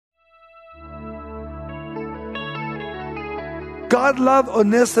God loved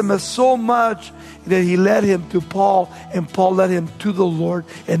Onesimus so much that he led him to Paul, and Paul led him to the Lord,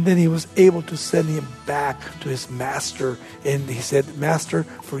 and then he was able to send him back to his master. And he said, Master,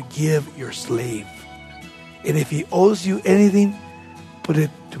 forgive your slave. And if he owes you anything, put it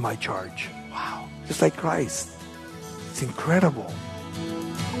to my charge. Wow. Just like Christ. It's incredible.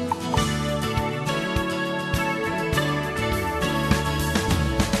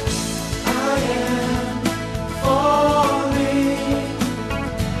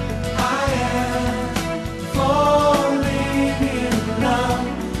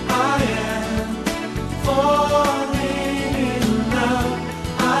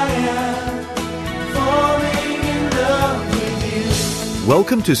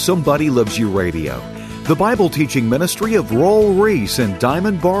 Welcome to Somebody Loves You Radio, the Bible teaching ministry of Raul Ries in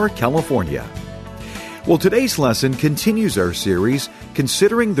Diamond Bar, California. Well, today's lesson continues our series,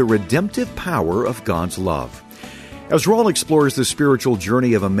 Considering the Redemptive Power of God's Love. As Raul explores the spiritual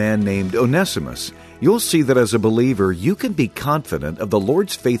journey of a man named Onesimus, you'll see that as a believer, you can be confident of the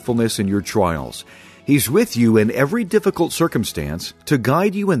Lord's faithfulness in your trials. He's with you in every difficult circumstance to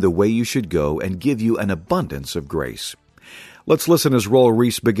guide you in the way you should go and give you an abundance of grace. Let's listen as Raul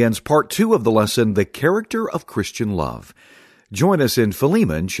Ries begins part 2 of the lesson, The Character of Christian Love. Join us in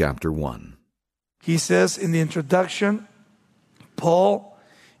Philemon chapter 1. He says in the introduction, Paul,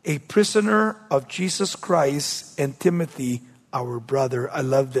 a prisoner of Jesus Christ, and Timothy, our brother. I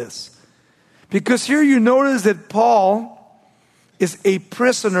love this. Because here you notice that Paul is a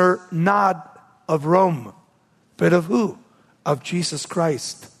prisoner not of Rome, but of who? Of Jesus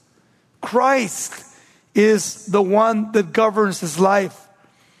Christ. Christ is the one that governs his life.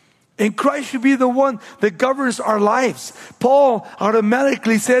 And Christ should be the one that governs our lives. Paul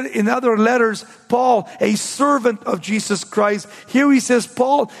automatically said in other letters, Paul, a servant of Jesus Christ. Here he says,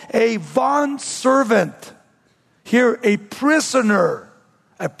 Paul, a bond servant. Here, a prisoner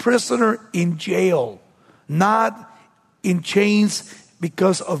in jail, not in chains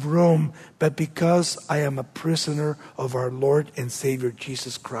because of Rome, but because I am a prisoner of our Lord and Savior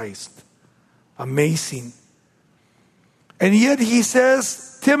Jesus Christ. Amazing. And yet he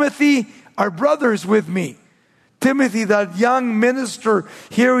says, Timothy, our brother, is with me. Timothy, that young minister,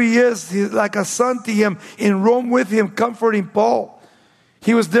 here he is, he's like a son to him, in Rome with him, comforting Paul.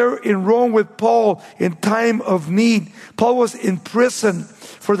 He was there in Rome with Paul in time of need. Paul was in prison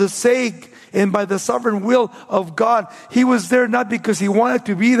for the sake and by the sovereign will of God. He was there not because he wanted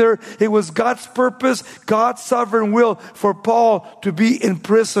to be there. It was God's purpose, God's sovereign will for Paul to be in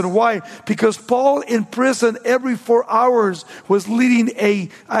prison. Why? Because Paul in prison every 4 hours was leading an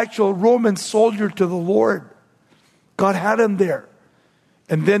actual Roman soldier to the Lord. God had him there.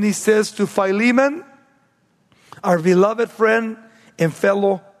 And then he says to Philemon, our beloved friend and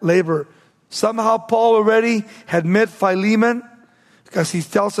fellow laborer. Somehow Paul already had met Philemon, because he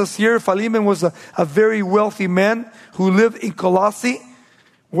tells us here, Philemon was a very wealthy man who lived in Colossae,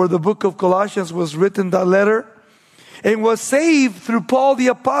 where the book of Colossians was written, that letter, and was saved through Paul the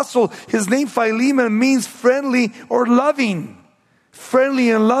apostle. His name Philemon means friendly or loving. Friendly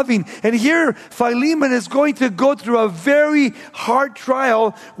and loving. And here Philemon is going to go through a very hard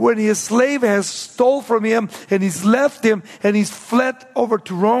trial when his slave has stole from him and he's left him and he's fled over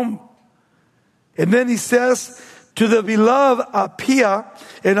to Rome. And then he says, to the beloved Apphia,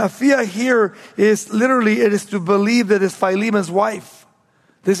 and Apphia here is literally, it is to believe that it's Philemon's wife.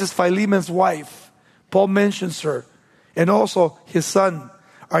 This is Philemon's wife. Paul mentions her. And also his son,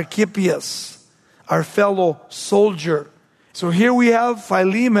 Archippus, our fellow soldier. So here we have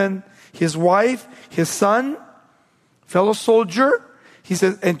Philemon, his wife, his son, fellow soldier. He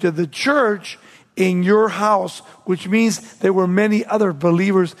says, and to the church in your house, which means there were many other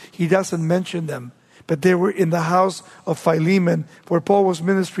believers. He doesn't mention them. But they were in the house of Philemon, where Paul was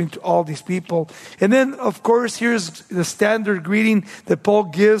ministering to all these people. And then, of course, here's the standard greeting that Paul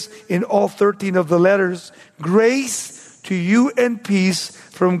gives in all 13 of the letters. Grace to you and peace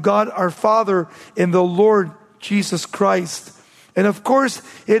from God our Father and the Lord Jesus Christ. And of course,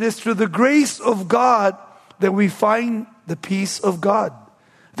 it is through the grace of God that we find the peace of God.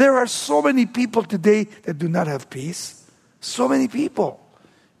 There are so many people today that do not have peace. So many people.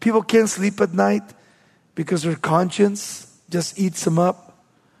 People can't sleep at night because their conscience just eats them up.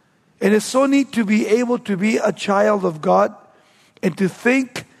 And it's so neat to be able to be a child of God and to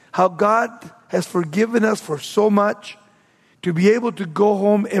think how God has forgiven us for so much, to be able to go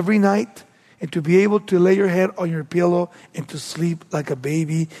home every night and to be able to lay your head on your pillow and to sleep like a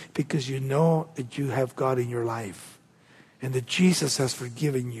baby because you know that you have God in your life and that Jesus has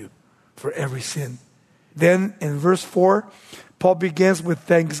forgiven you for every sin. Then in verse 4, Paul begins with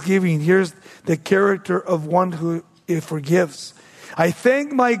thanksgiving. Here's the character of one who He forgives. I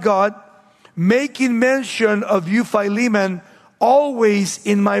thank my God, making mention of you, Philemon, always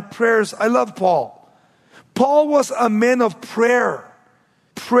in my prayers. I love Paul. Paul was a man of prayer.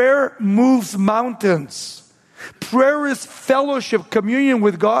 Prayer moves mountains. Prayer is fellowship, communion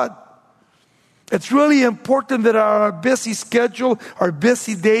with God. It's really important that our busy schedule, our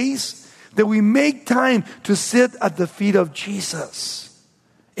busy days, that we make time to sit at the feet of Jesus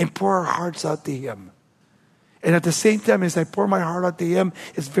and pour our hearts out to Him. And at the same time, as I pour my heart out to Him,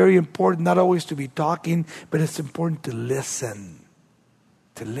 it's very important not always to be talking, but it's important to listen.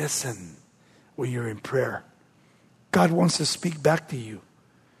 To listen when you're in prayer. God wants to speak back to you.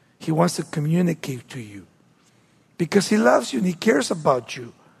 He wants to communicate to you. Because He loves you and He cares about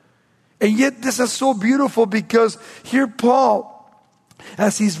you. And yet this is so beautiful because here Paul,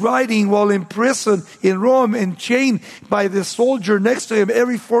 as he's writing while in prison in Rome and chained by the soldier next to him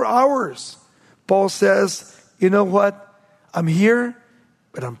every 4 hours, Paul says, you know what? I'm here,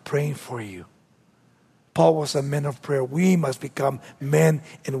 but I'm praying for you. Paul was a man of prayer. We must become men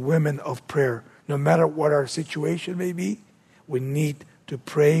and women of prayer. No matter what our situation may be, we need to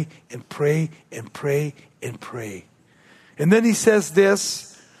pray and pray and pray and pray. And then he says this,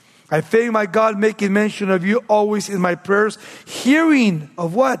 I thank my God, making mention of you always in my prayers, hearing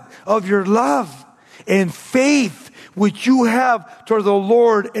of what? Of your love and faith which you have toward the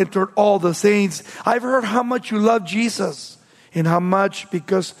Lord and toward all the saints. I've heard how much you love Jesus, and how much,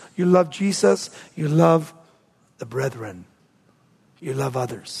 because you love Jesus, you love the brethren. You love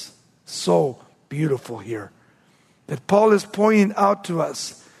others. So beautiful here that Paul is pointing out to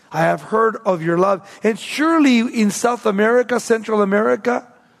us, I have heard of your love. And surely in South America, Central America,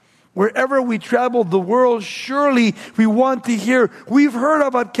 wherever we travel the world, surely we want to hear. We've heard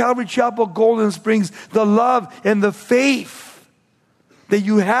about Calvary Chapel, Golden Springs, the love and the faith that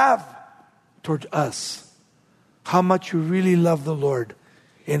you have toward us. How much you really love the Lord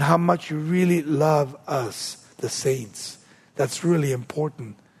and how much you really love us, the saints. That's really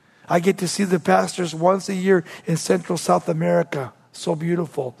important. I get to see the pastors once a year in Central South America. So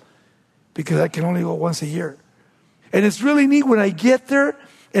beautiful. Because I can only go once a year. And it's really neat when I get there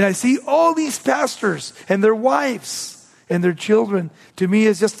and I see all these pastors and their wives and their children. To me,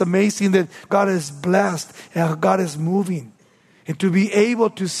 it's just amazing that God is blessed and how God is moving. And to be able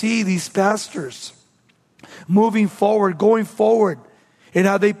to see these pastors moving forward, going forward, and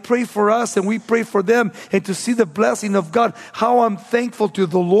how they pray for us and we pray for them, and to see the blessing of God. How I'm thankful to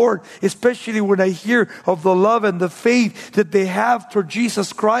the Lord, especially when I hear of the love and the faith that they have toward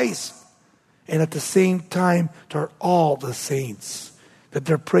Jesus Christ. And at the same time, toward all the saints. That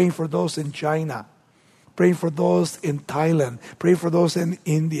they're praying for those in China, praying for those in Thailand, praying for those in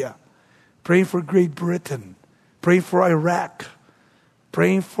India, praying for Great Britain, praying for Iraq,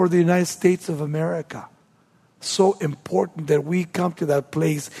 praying for the United States of America. So important that we come to that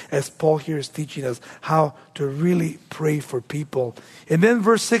place, as Paul here is teaching us, how to really pray for people. And then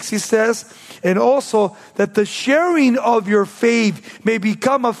verse 6 he says, and also that the sharing of your faith may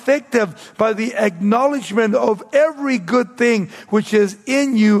become effective by the acknowledgement of every good thing which is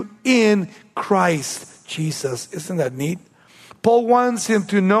in you in Christ Jesus. Isn't that neat? Paul wants him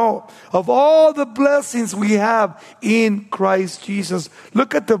to know of all the blessings we have in Christ Jesus.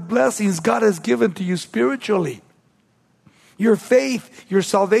 Look at the blessings God has given to you spiritually. Your faith, your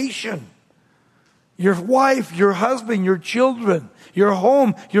salvation, your wife, your husband, your children, your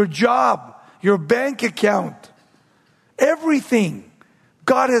home, your job, your bank account. Everything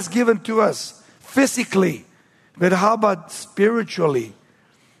God has given to us physically. But how about spiritually?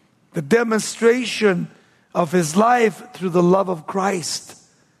 The demonstration of His life through the love of Christ.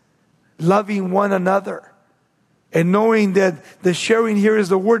 Loving one another. And knowing that the sharing here is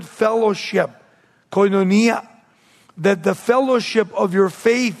the word fellowship. Koinonia. That the fellowship of your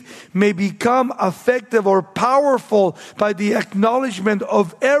faith may become effective or powerful by the acknowledgement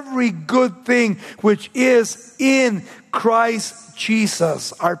of every good thing which is in Christ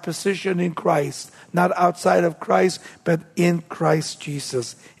Jesus. Our position in Christ. Not outside of Christ, but in Christ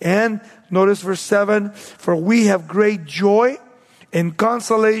Jesus. And notice verse 7, for we have great joy and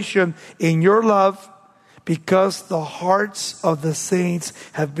consolation in your love, because the hearts of the saints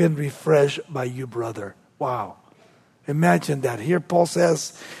have been refreshed by you, brother. Wow. Imagine that. Here Paul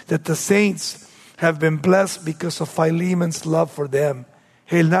says that the saints have been blessed because of Philemon's love for them.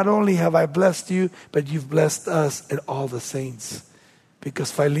 Hey, not only have I blessed you, but you've blessed us and all the saints. Because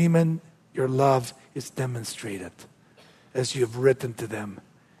Philemon, your love is demonstrated as you have written to them.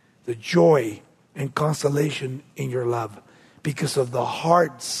 The joy and consolation in your love, because of the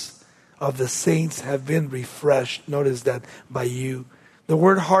hearts of the saints have been refreshed. Notice that by you. The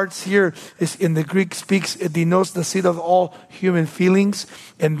word hearts here is in the Greek it denotes the seat of all human feelings.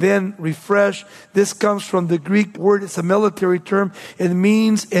 And then refresh, this comes from the Greek word, it's a military term. It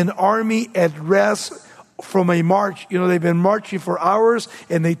means an army at rest from a march. You know, they've been marching for hours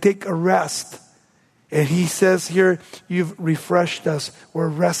and they take a rest. And he says here, you've refreshed us. We're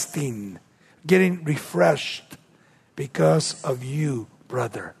resting, getting refreshed because of you,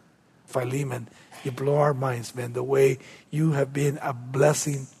 brother Philemon. You blow our minds, man, the way you have been a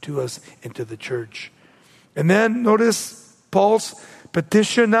blessing to us and to the church. And then notice Paul's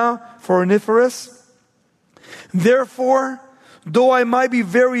petition now for Onesiphorus. Therefore, though I might be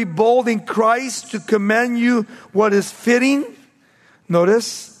very bold in Christ to command you what is fitting,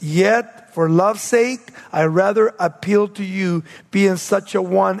 notice, yet for love's sake, I rather appeal to you, being such a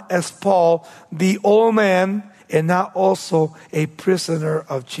one as Paul, the old man, and now also a prisoner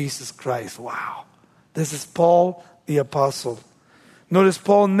of Jesus Christ. Wow. This is Paul the apostle. Notice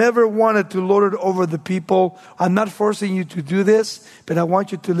Paul never wanted to lord it over the people. I'm not forcing you to do this, but I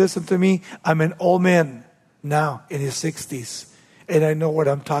want you to listen to me. I'm an old man now in his 60s. And I know what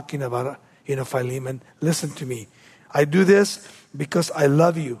I'm talking about, Philemon. Listen to me. I do this because I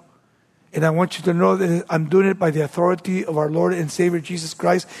love you. And I want you to know that I'm doing it by the authority of our Lord and Savior Jesus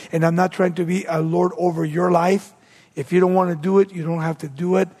Christ. And I'm not trying to be a lord over your life. If you don't want to do it, you don't have to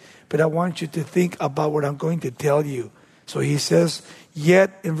do it. But I want you to think about what I'm going to tell you. So he says,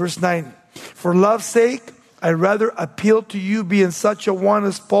 yet in verse 9, for love's sake, I rather appeal to you, being such a one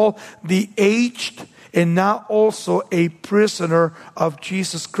as Paul, the aged, and now also a prisoner of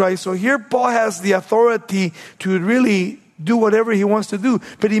Jesus Christ. So here Paul has the authority to really do whatever he wants to do.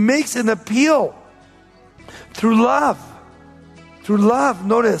 But he makes an appeal through love. Through love,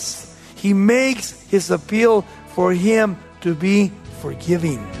 notice, he makes his appeal for him to be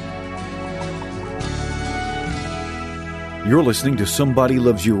forgiving. You're listening to Somebody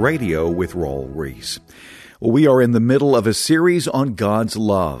Loves You Radio with Raul Ries. Well, we are in the middle of a series on God's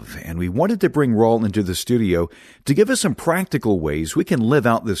love, and we wanted to bring Raul into the studio to give us some practical ways we can live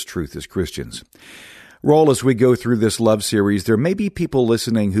out this truth as Christians. Raul, as we go through this love series, there may be people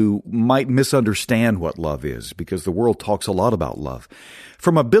listening who might misunderstand what love is, because the world talks a lot about love.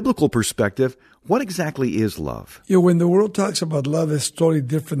 From a biblical perspective, what exactly is love? When the world talks about love, it's totally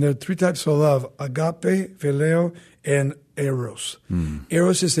different. There are three types of love: agape, phileo, and eros.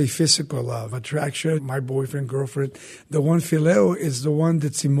 Eros is a physical love, attraction, my boyfriend, girlfriend. The one phileo is the one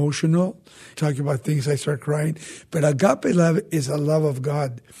that's emotional. Talking about things, I start crying. But agape love is a love of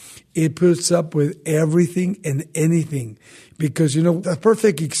God. It puts up with everything and anything. Because, the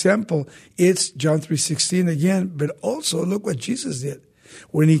perfect example, it's John 3:16 again, but also look what Jesus did.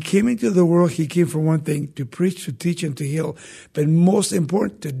 When he came into the world, he came for one thing: to preach, to teach, and to heal. But most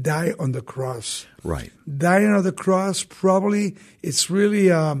important, to die on the cross. Right. Dying on the cross, probably, it's really,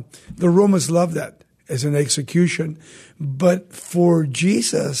 the Romans love that as an execution. But for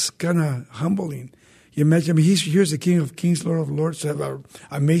Jesus, kind of humbling. You imagine, here's the King of Kings, Lord of Lords, have an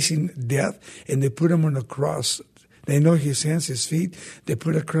amazing death, and they put him on the cross. They know his hands, his feet. They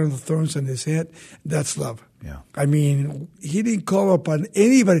put a crown of thorns on his head. That's love. Yeah. I mean, he didn't call upon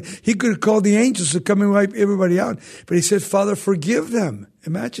anybody. He could have called the angels to come and wipe everybody out. But he said, Father, forgive them.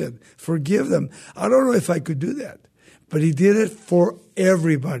 Imagine, forgive them. I don't know if I could do that. But he did it for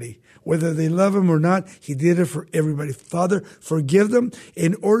everybody. Whether they love him or not, he did it for everybody. Father, forgive them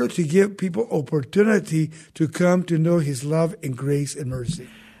in order to give people opportunity to come to know his love and grace and mercy.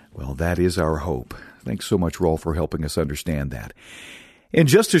 Well, that is our hope. Thanks so much, Raul, for helping us understand that. In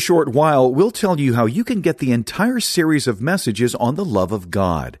just a short while, we'll tell you how you can get the entire series of messages on the love of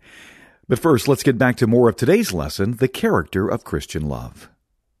God. But first, let's get back to more of today's lesson, the character of Christian love.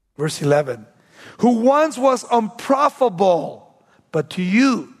 Verse 11, who once was unprofitable,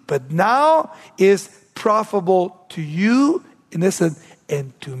 but now is profitable to you,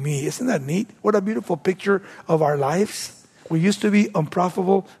 and to me. Isn't that neat? What a beautiful picture of our lives. We used to be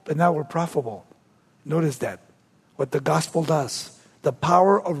unprofitable, but now we're profitable. Notice that, what the gospel does. The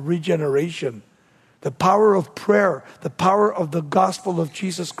power of regeneration, the power of prayer, the power of the gospel of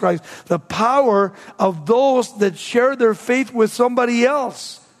Jesus Christ, the power of those that share their faith with somebody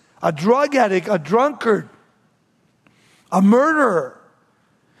else, a drug addict, a drunkard, a murderer.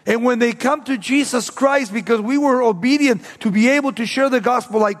 And when they come to Jesus Christ, because we were obedient to be able to share the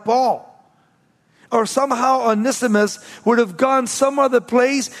gospel like Paul, or somehow Onesimus would have gone some other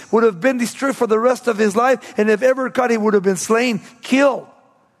place, would have been destroyed for the rest of his life, and if ever caught, he would have been slain, killed.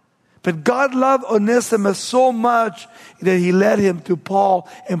 But God loved Onesimus so much that he led him to Paul,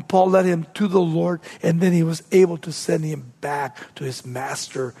 and Paul led him to the Lord, and then he was able to send him back to his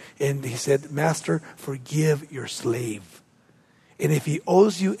master. And he said, Master, forgive your slave. And if he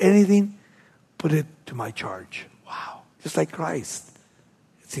owes you anything, put it to my charge. Wow. Just like Christ.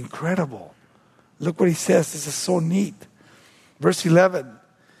 It's incredible. Look what he says. This is so neat. Verse 11.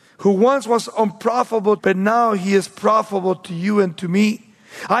 Who once was unprofitable, but now he is profitable to you and to me.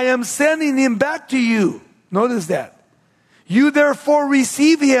 I am sending him back to you. Notice that. You therefore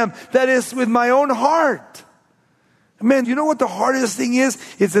receive him, that is with my own heart. Man, you know what the hardest thing is?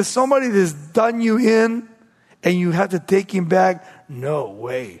 Is that somebody that's done you in and you have to take him back? No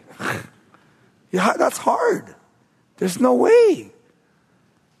way. Yeah, that's hard. There's no way.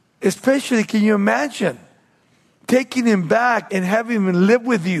 Especially, can you imagine taking him back and having him live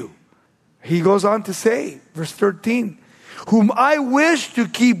with you? He goes on to say, verse 13, whom I wish to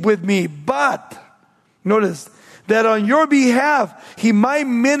keep with me, but, notice, that on your behalf he might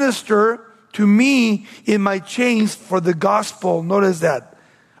minister to me in my chains for the gospel. Notice that.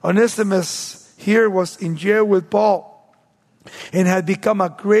 Onesimus here was in jail with Paul and had become a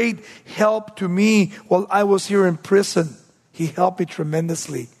great help to me while I was here in prison. He helped me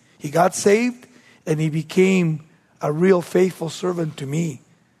tremendously. He got saved and he became a real faithful servant to me.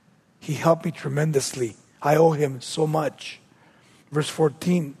 He helped me tremendously. I owe him so much. Verse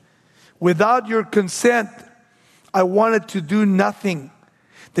 14. Without your consent, I wanted to do nothing,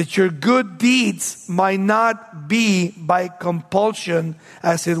 that your good deeds might not be by compulsion,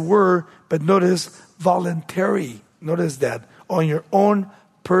 as it were, but notice, voluntary. Notice that, on your own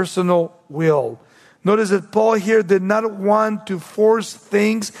personal will. Notice that Paul here did not want to force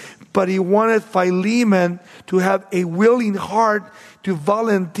things, but he wanted Philemon to have a willing heart to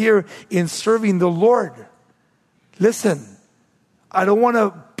volunteer in serving the Lord. Listen, I don't want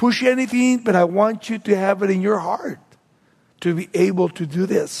to push anything, but I want you to have it in your heart to be able to do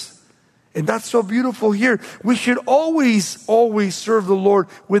this. And that's so beautiful here. We should always serve the Lord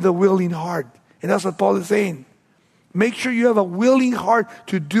with a willing heart. And that's what Paul is saying. Make sure you have a willing heart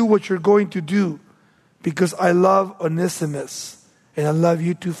to do what you're going to do. Because I love Onesimus. And I love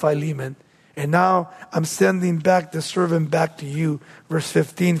you too, Philemon. And now I'm sending back the servant back to you. Verse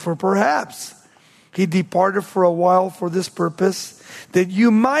 15. For perhaps he departed for a while for this purpose, that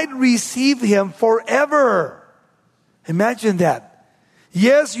you might receive him forever. Imagine that.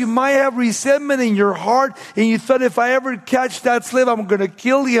 Yes, you might have resentment in your heart, and you thought, if I ever catch that slave, I'm going to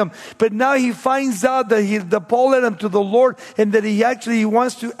kill him. But now he finds out that Paul led him to the Lord, and that he actually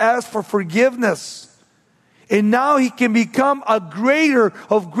wants to ask for forgiveness. And now he can become of greater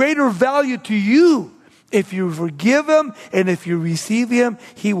value to you. If you forgive him and if you receive him,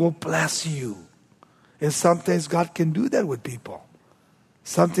 he will bless you. And sometimes God can do that with people.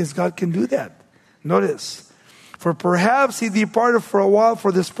 Sometimes God can do that. Notice, for perhaps he departed for a while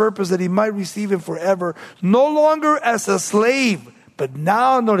for this purpose, that he might receive him forever, no longer as a slave, but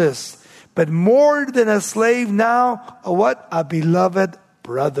now, notice, but more than a slave now, a beloved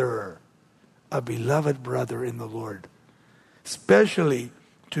brother. A beloved brother in the Lord. Especially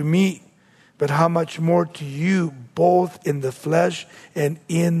to me, but how much more to you, both in the flesh and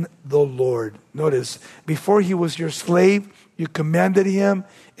in the Lord. Notice, before he was your slave, you commanded him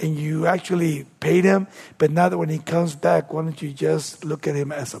and you actually paid him. But now that when he comes back, why don't you just look at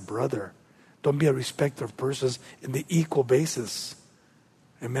him as a brother? Don't be a respecter of persons in the equal basis.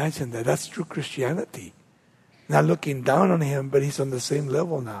 Imagine that. That's true Christianity. Not looking down on him, but he's on the same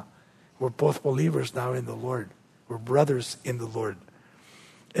level now. We're both believers now in the Lord. We're brothers in the Lord.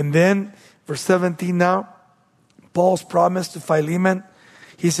 And then, verse 17 now, Paul's promise to Philemon.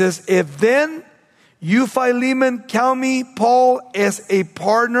 He says, if then you, Philemon, count me, Paul, as a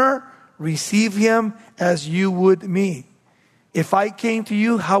partner, receive him as you would me. If I came to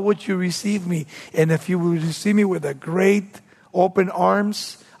you, how would you receive me? And if you would receive me with a great open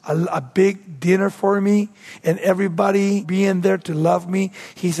arms, a big dinner for me, and everybody being there to love me,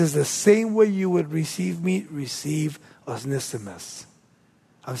 he says, the same way you would receive me, receive Onesimus.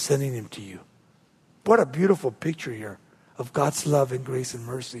 I'm sending him to you. What a beautiful picture here of God's love and grace and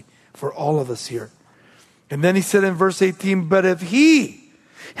mercy for all of us here. And then he said in verse 18, but if he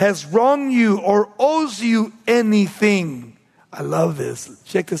has wronged you or owes you anything, I love this.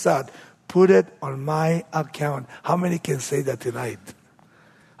 Check this out. Put it on my account. How many can say that tonight?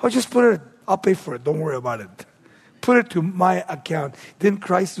 I'll just put it, I'll pay for it. Don't worry about it. Put it to my account. Didn't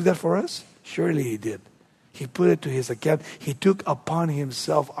Christ do that for us? Surely he did. He put it to his account. He took upon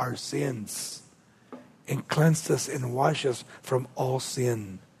himself our sins and cleansed us and washed us from all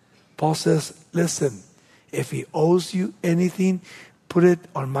sin. Paul says, listen, if he owes you anything, put it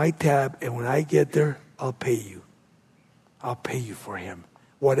on my tab, and when I get there, I'll pay you. I'll pay you for him.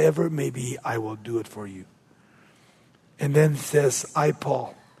 Whatever it may be, I will do it for you. And then says, I,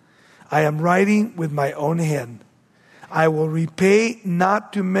 Paul, I am writing with my own hand. I will repay,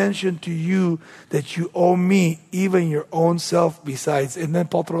 not to mention to you that you owe me even your own self besides. And then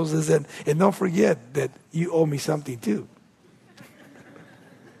Paul throws this in, and don't forget that you owe me something too.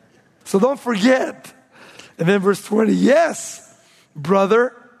 So don't forget. And then verse 20, yes,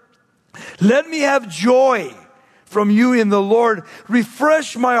 brother, let me have joy from you in the Lord.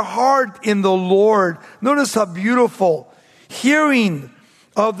 Refresh my heart in the Lord. Notice how beautiful. Hearing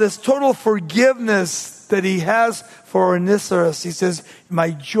of this total forgiveness that he has for Onesimus, he says,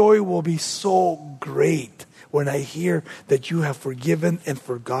 my joy will be so great when I hear that you have forgiven and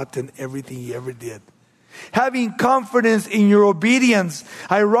forgotten everything you ever did. Having confidence in your obedience,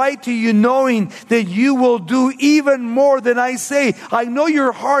 I write to you knowing that you will do even more than I say. I know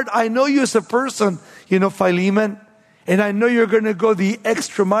your heart. I know you as a person, Philemon. And I know you're going to go the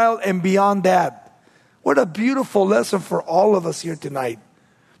extra mile and beyond that. What a beautiful lesson for all of us here tonight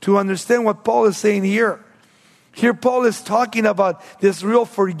to understand what Paul is saying here. Here Paul is talking about this real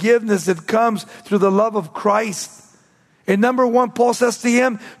forgiveness that comes through the love of Christ. And number one, Paul says to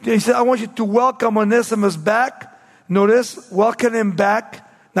him, he said, I want you to welcome Onesimus back. Notice, welcome him back,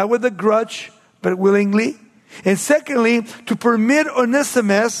 not with a grudge, but willingly. And secondly, to permit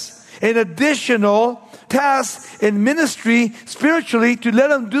Onesimus an additional task in ministry spiritually, to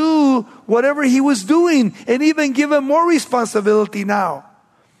let him do whatever he was doing and even give him more responsibility now.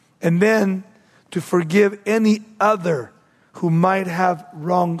 And then to forgive any other who might have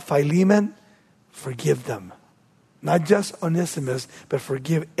wronged Philemon, forgive them. Not just Onesimus, but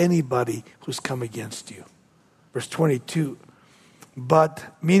forgive anybody who's come against you. Verse 22. But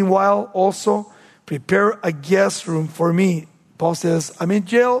meanwhile also prepare a guest room for me. Paul says, I'm in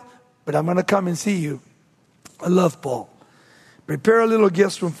jail, but I'm going to come and see you. I love Paul. Prepare a little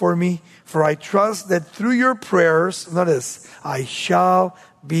guest room for me, for I trust that through your prayers, notice, I shall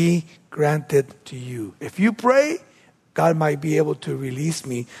be granted to you. If you pray, God might be able to release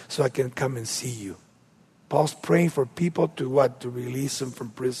me so I can come and see you. Paul's praying for people to what? To release him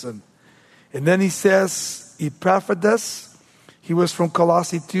from prison. And then he says, Epaphroditus, he was from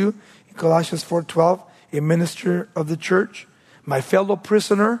Colossae 2, in Colossians 4:12, a minister of the church. My fellow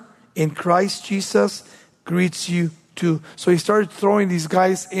prisoner in Christ Jesus greets you too. So he started throwing these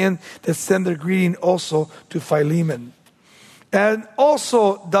guys in that send their greeting also to Philemon. And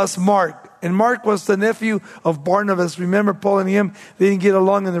also does Mark. And Mark was the nephew of Barnabas. Remember, Paul and him, they didn't get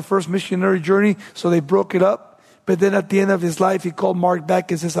along in their first missionary journey, so they broke it up. But then at the end of his life, he called Mark back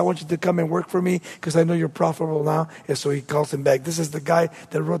and says, I want you to come and work for me because I know you're profitable now. And so he calls him back. This is the guy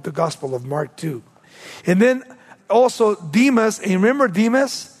that wrote the Gospel of Mark too. And then also Demas. And remember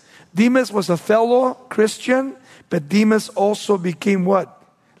Demas? Demas was a fellow Christian, but Demas also became what?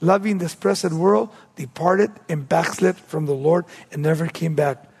 Loving this present world, departed and backslid from the Lord and never came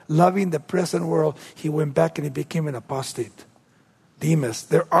back. Loving the present world, he went back and he became an apostate. Demas.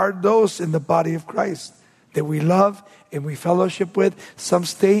 There are those in the body of Christ that we love and we fellowship with. Some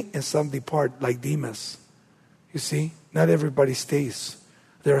stay and some depart, like Demas. You see, not everybody stays.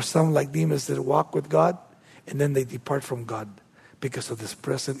 There are some like Demas that walk with God and then they depart from God because of this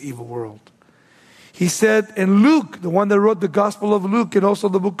present evil world. He said in Luke, the one that wrote the Gospel of Luke and also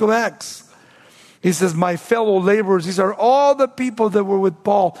the book of Acts, he says, my fellow laborers, these are all the people that were with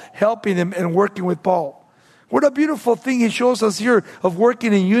Paul, helping him and working with Paul. What a beautiful thing he shows us here of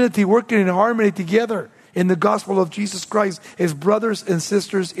working in unity, working in harmony together in the gospel of Jesus Christ as brothers and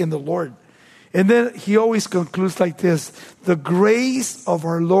sisters in the Lord. And then he always concludes like this, the grace of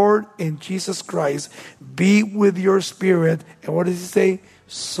our Lord and Jesus Christ be with your spirit. And what does he say?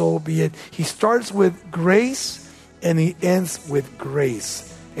 So be it. He starts with grace and he ends with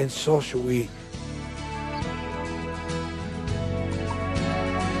grace. And so shall we.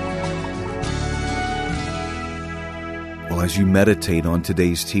 Well, as you meditate on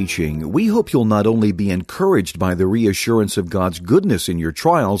today's teaching, we hope you'll not only be encouraged by the reassurance of God's goodness in your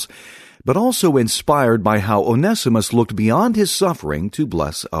trials, but also inspired by how Onesimus looked beyond his suffering to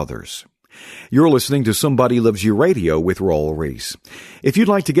bless others. You're listening to Somebody Loves You Radio with Raul Ries. If you'd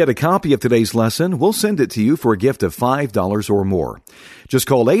like to get a copy of today's lesson, we'll send it to you for a gift of $5 or more. Just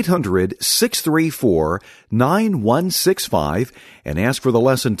call 800-634-9165 and ask for the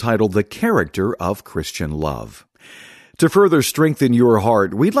lesson titled The Character of Christian Love. To further strengthen your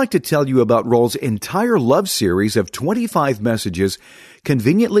heart, we'd like to tell you about Raul's entire love series of 25 messages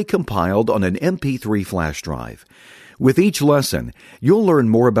conveniently compiled on an MP3 flash drive. With each lesson, you'll learn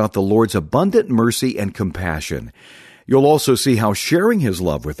more about the Lord's abundant mercy and compassion. You'll also see how sharing His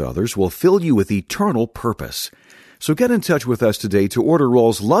love with others will fill you with eternal purpose. So get in touch with us today to order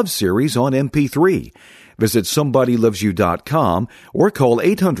Raul's love series on MP3. Visit somebodylovesyou.com or call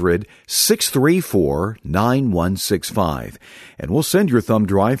 800-634-9165, and we'll send your thumb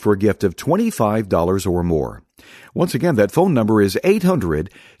drive for a gift of $25 or more. Once again, that phone number is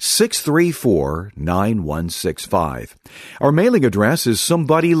 800-634-9165. Our mailing address is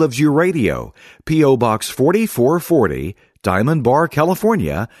Somebody Loves You Radio, P.O. Box 4440, Diamond Bar,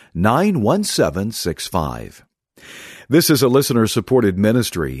 California, 91765. This is a listener-supported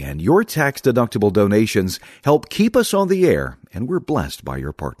ministry, and your tax-deductible donations help keep us on the air, and we're blessed by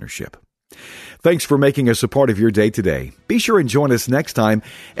your partnership. Thanks for making us a part of your day today. Be sure and join us next time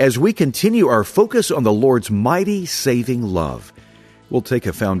as we continue our focus on the Lord's mighty saving love. We'll take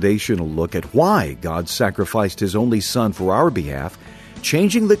a foundational look at why God sacrificed His only Son for our behalf,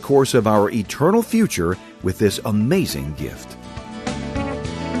 changing the course of our eternal future with this amazing gift.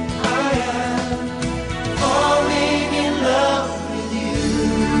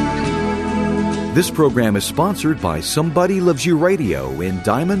 This program is sponsored by Somebody Loves You Radio in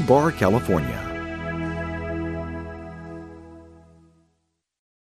Diamond Bar, California.